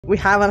we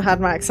haven't had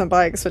Max on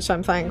bikes, which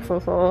I'm thankful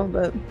for,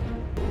 but...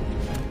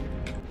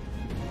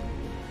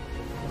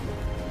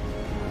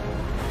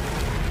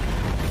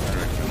 I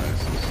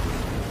recognize this.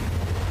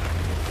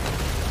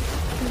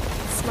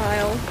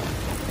 Smile.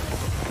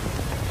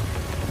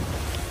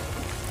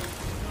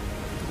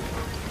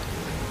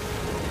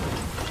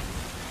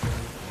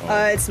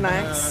 It's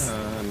Max.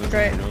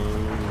 Great.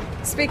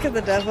 Speak of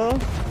the devil.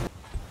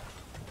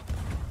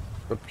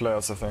 Good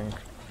players, I think.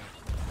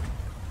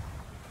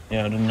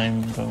 Yeah, the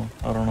name though,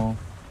 I don't know.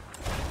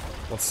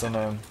 What's the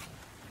name?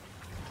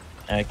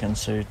 I can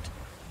say it.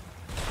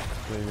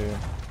 JWeeeeee.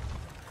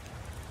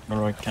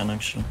 Or I can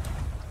actually.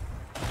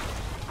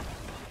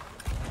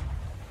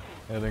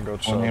 Heading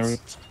good One hear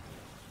shots.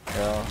 it.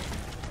 Yeah.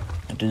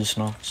 It is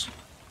not.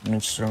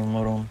 Needs to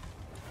remote on.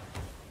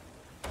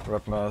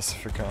 Rep mass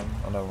if you can.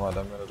 Oh, never mind,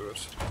 I'm gonna do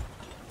it.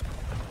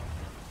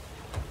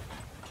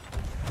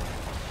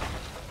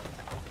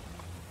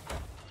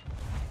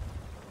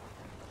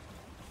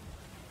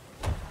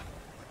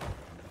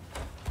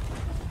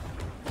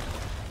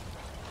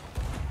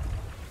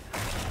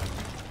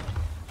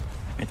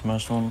 It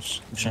must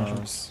once.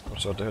 Nice.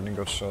 Watch out, they're hitting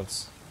good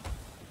shots.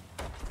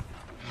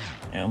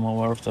 Yeah, I'm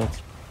aware of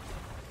that.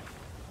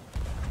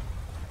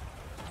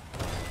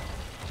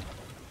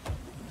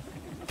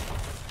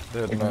 They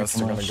hit Taking mass, it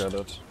they're from gonna us. get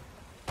it.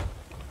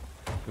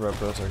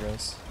 Rep it, I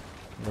guess.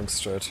 Link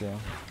straight here.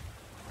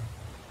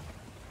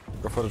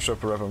 Go for the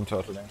triple rep, I'm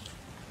turtling.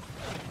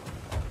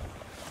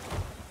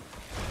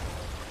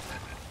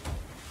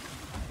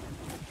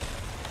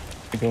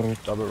 I got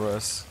it. Double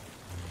res.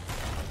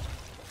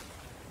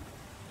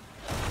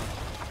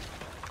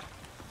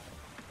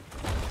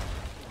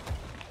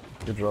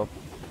 You drop.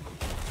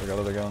 I got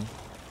it again.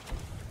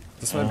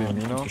 This might be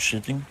Mino.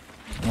 Shooting?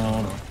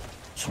 No,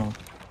 it's not.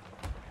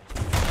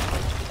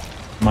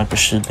 Might be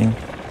shooting.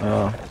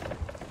 Yeah.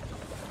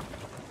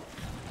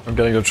 I'm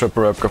getting the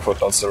triple rep, go for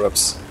lots of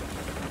reps.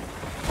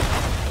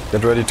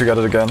 Get ready to get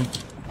it again.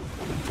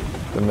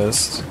 They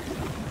missed.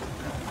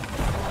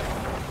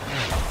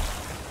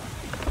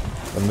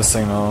 They're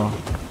missing now.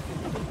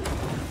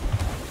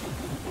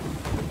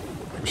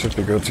 We should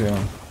be good here.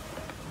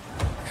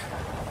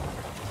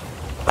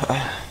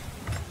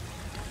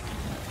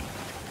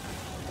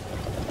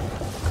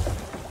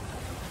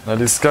 Now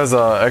these guys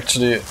are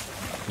actually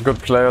good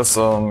players,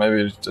 so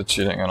maybe they're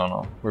cheating, I don't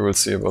know. We will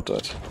see about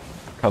that.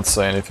 Can't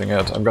say anything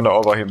yet. I'm gonna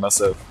overheat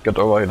myself. Get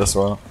overheat as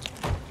well.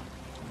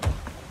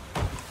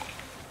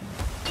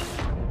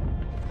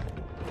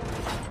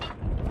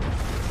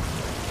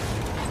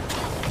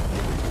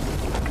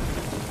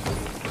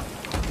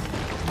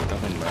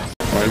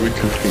 Why are we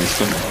confused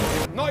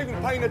them? Not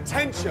even paying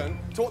attention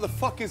to what the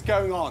fuck is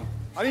going on.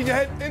 I need your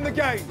head in the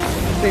game.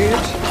 Food.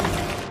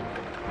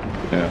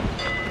 Yeah.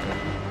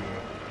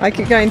 I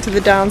keep going to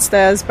the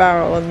downstairs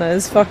barrel and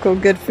there's fuck all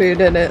good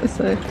food in it,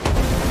 so...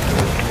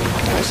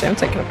 Actually, I'm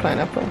taking a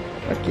pineapple.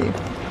 Fuck you.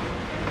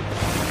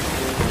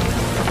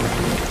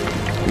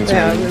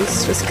 Yeah, I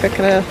was just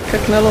cooking a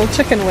little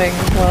chicken wing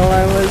while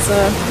I was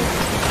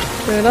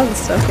doing other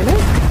stuff, you know?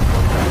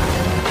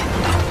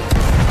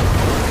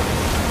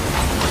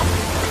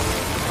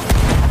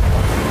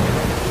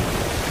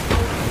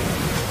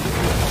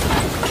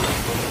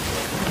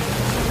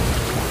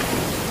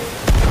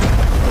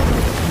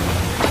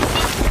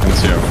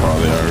 See how far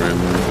they are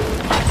really.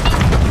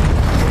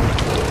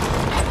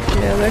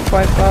 Yeah, they're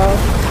quite far.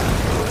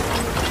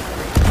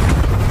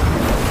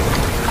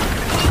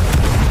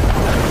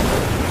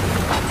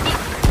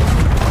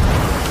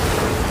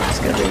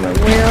 Just gonna do my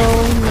wheel.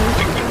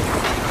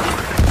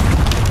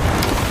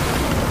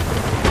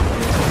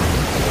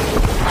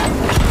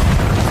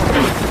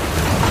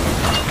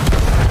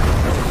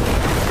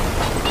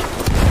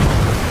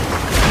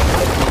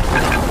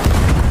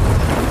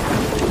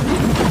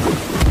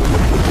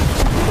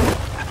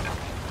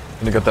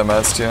 Can you get them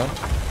mast here?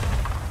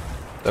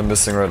 They're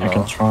missing right now. I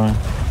can try.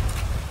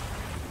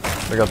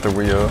 I got the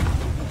wheel.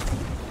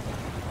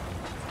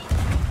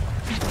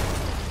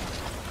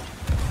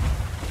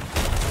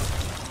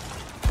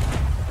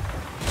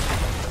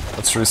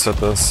 Let's reset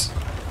this.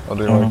 What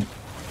do you like?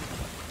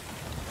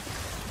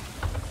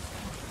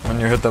 When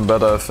you hit them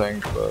better, I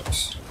think,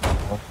 but...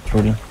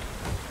 Really?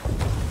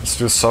 Let's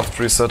do soft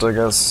reset, I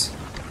guess.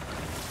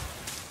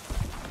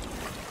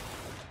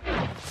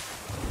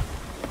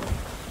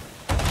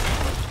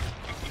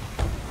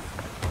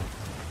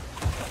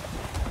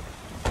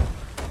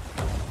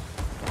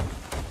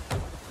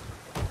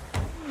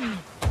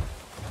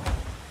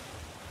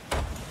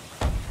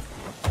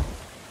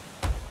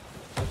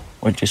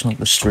 Wait, these not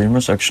the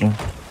streamers actually.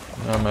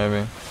 Yeah,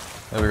 maybe.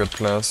 Maybe good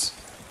players.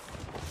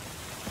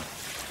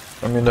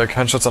 I mean, their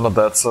handshots are not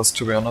that sus,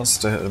 to be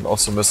honest. They're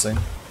also missing.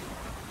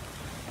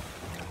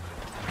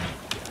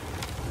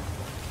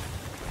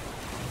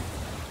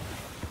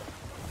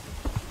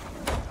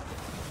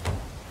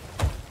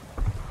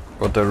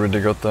 But they're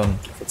really good then,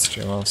 if it's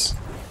streamers.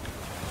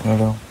 I don't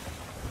know.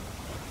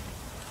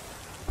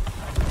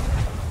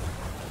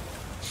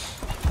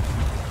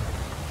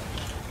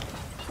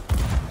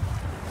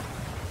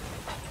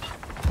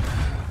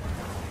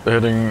 They're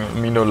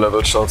hitting Mino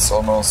level shots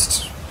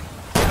almost.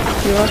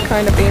 You are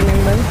kind of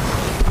beaming them.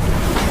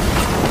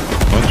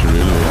 Not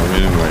really, I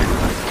mean like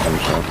I'm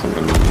shouting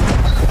and then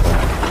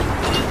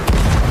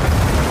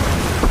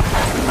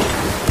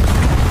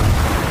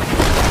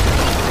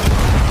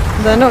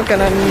They're not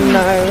gonna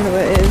know who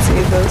it is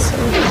either, so...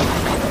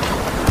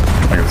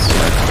 I get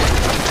sniped.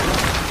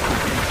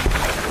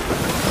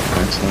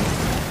 Thanks, so.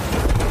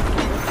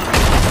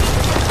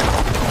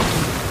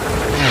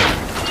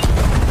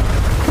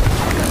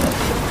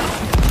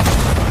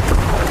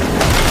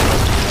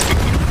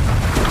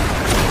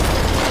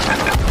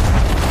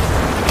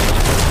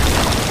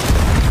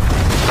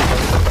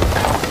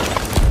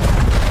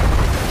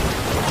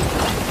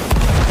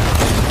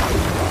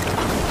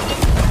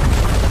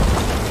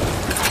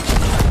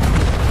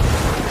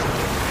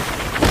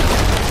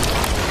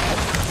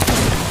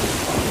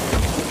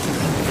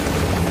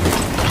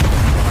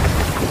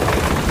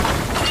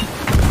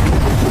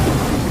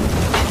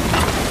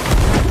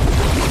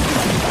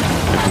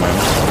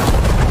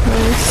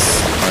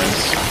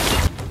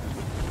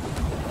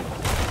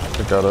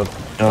 Got it.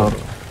 Yeah.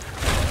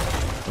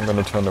 I'm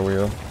gonna turn the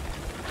wheel.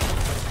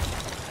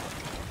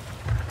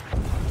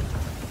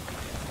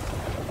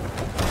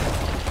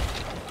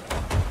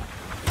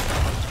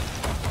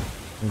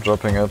 I'm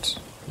dropping it.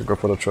 You go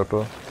for the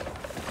triple.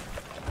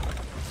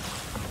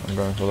 I'm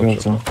going for the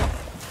triple.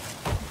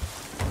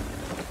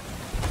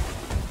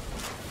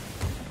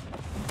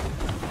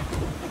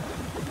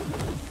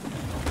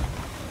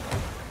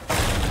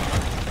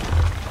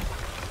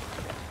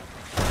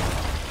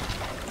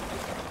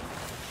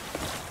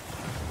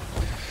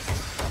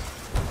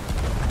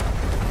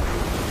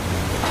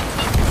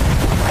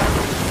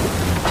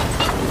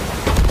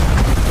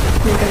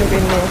 You're gonna be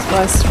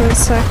northwest for a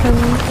second.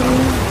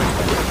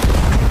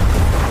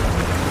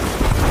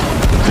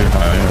 Too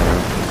high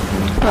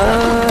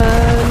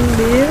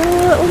Need a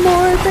little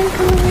more, I think,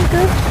 and then we're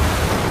good.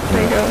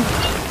 There you go.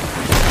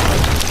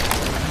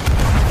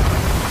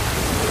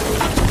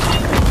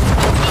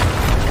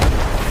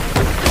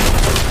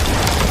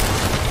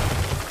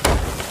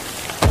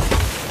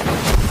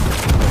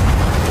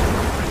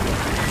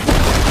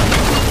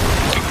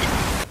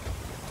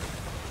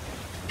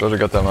 Try to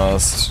get them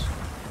last.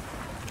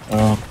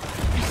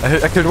 I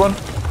I killed one.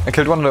 I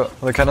killed one with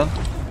the cannon.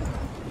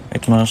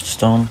 Myxmqx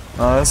down.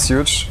 Nice,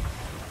 huge.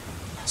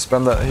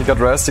 Spam that. He got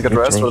rest, but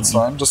it's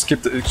fine. Just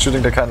keep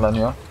shooting the cannon,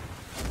 yeah?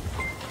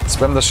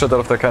 Spam the shit out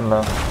of the cannon.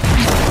 I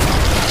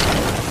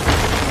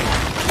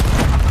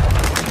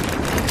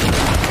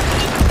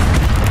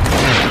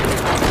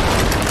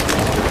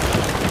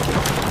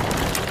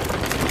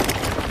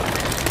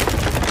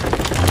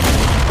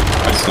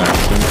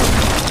snapped him.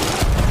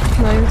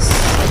 Nice.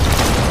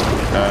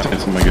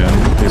 Hit him again.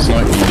 He's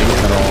not eating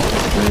at all.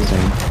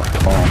 Amazing.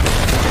 Oh.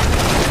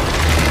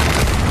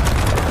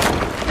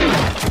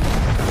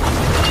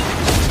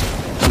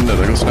 No,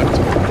 they got sniped.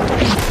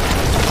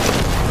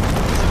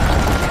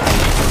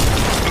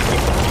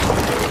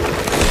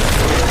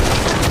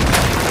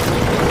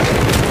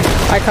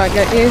 I can't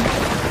get you.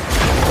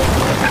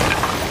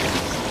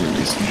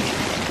 Release me.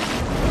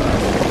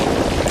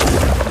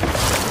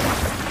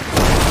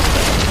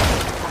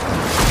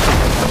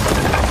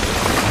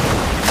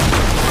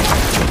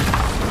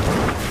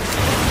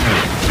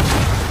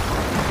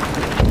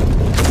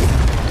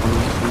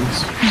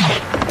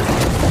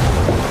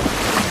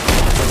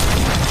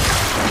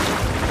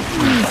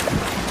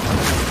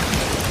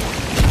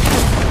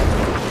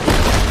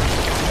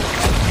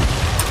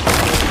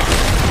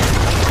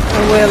 The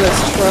wheel is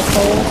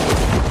triple.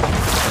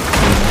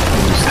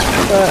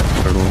 But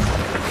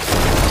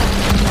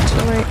to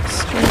like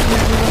straighten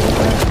it a little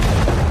bit.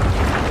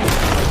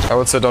 I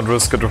would say don't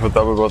risk it with a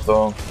double bot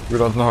though. We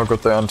don't know how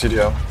good they are on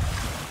TDM.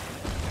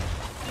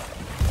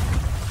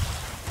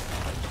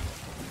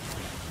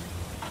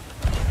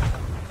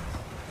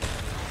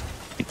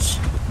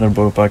 They're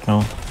both back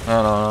now.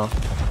 No.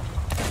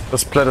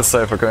 Just play this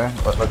safe, okay?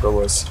 Like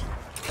always.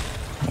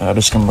 Yeah,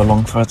 this can be a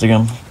long fight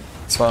again.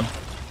 It's fine.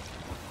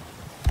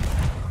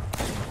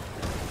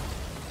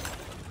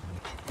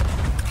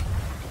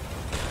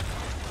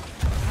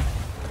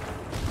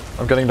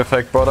 I'm getting the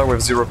fake border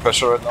with 0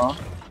 pressure right now.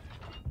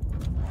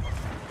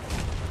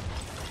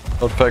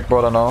 Not fake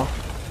border now.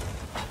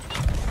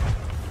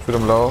 Shoot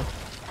him low.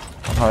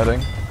 I'm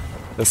hiding.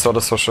 They saw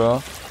this for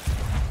sure.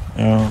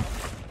 Yeah.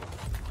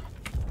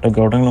 They're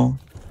guarding now.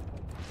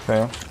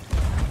 Okay.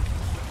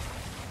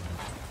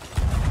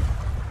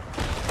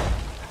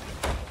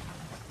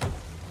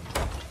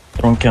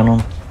 They're on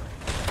cannon.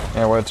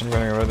 Yeah, wait, I'm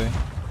getting ready.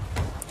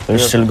 They're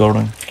Yeah. still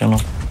guarding cannon.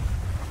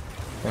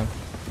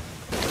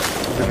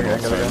 Get again.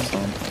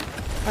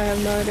 I have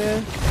no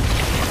idea.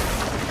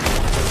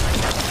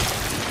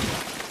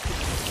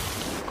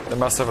 They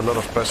must have a lot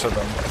of pressure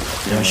then.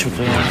 Yeah, shoot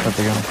the fight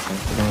again.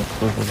 They're gonna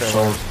push with the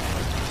sword.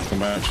 The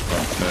match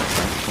back there,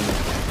 actually.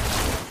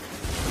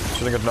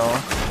 Shooting it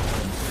now.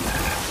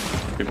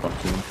 Keep up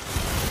to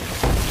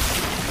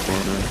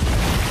border.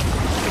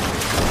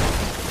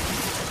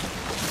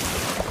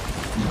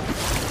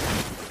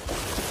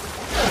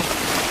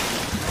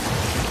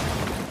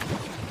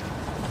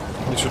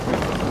 He should be.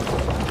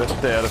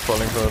 They had a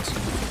falling bird.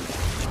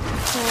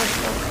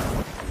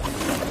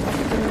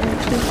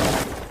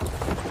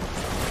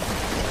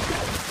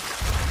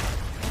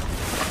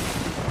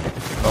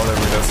 Oh, there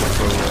we go. So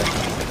away.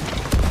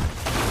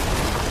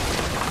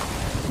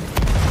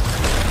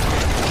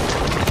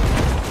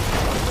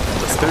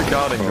 They're still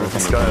guarding, dude.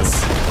 These guys.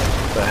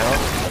 The hell?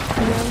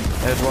 Yeah.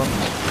 I hit one.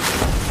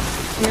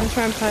 I'm gonna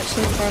try and patch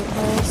some front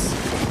holes.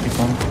 Keep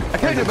on. I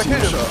killed him!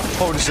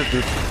 Holy shit,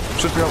 dude.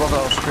 Should be over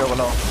now. Should be over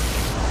now.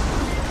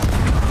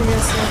 Give me a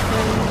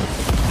second.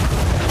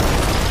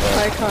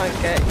 I can't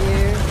get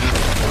you.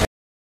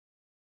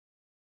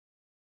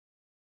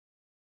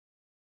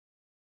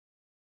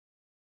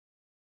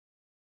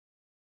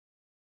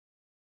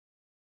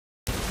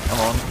 Come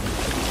on.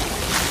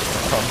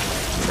 Come.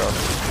 God.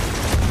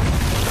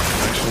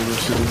 Actually, this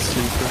shit is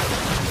stupid.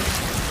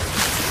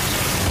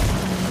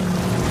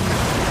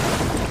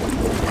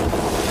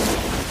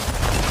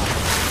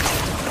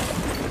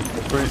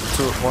 3, 2,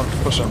 1,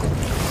 push him.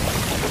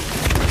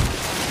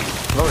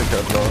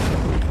 Snowycat, low.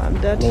 I'm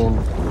dead.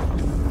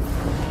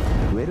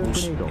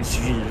 It's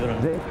vidare.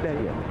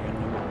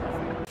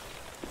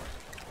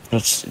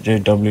 That's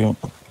JW.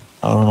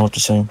 I don't know what to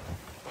say.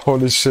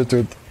 Holy shit,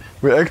 dude.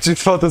 We actually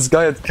thought this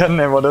guy had cannon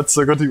aim, but that's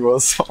so good he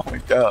was. Oh my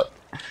god.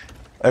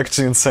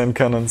 Actually insane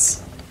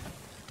cannons.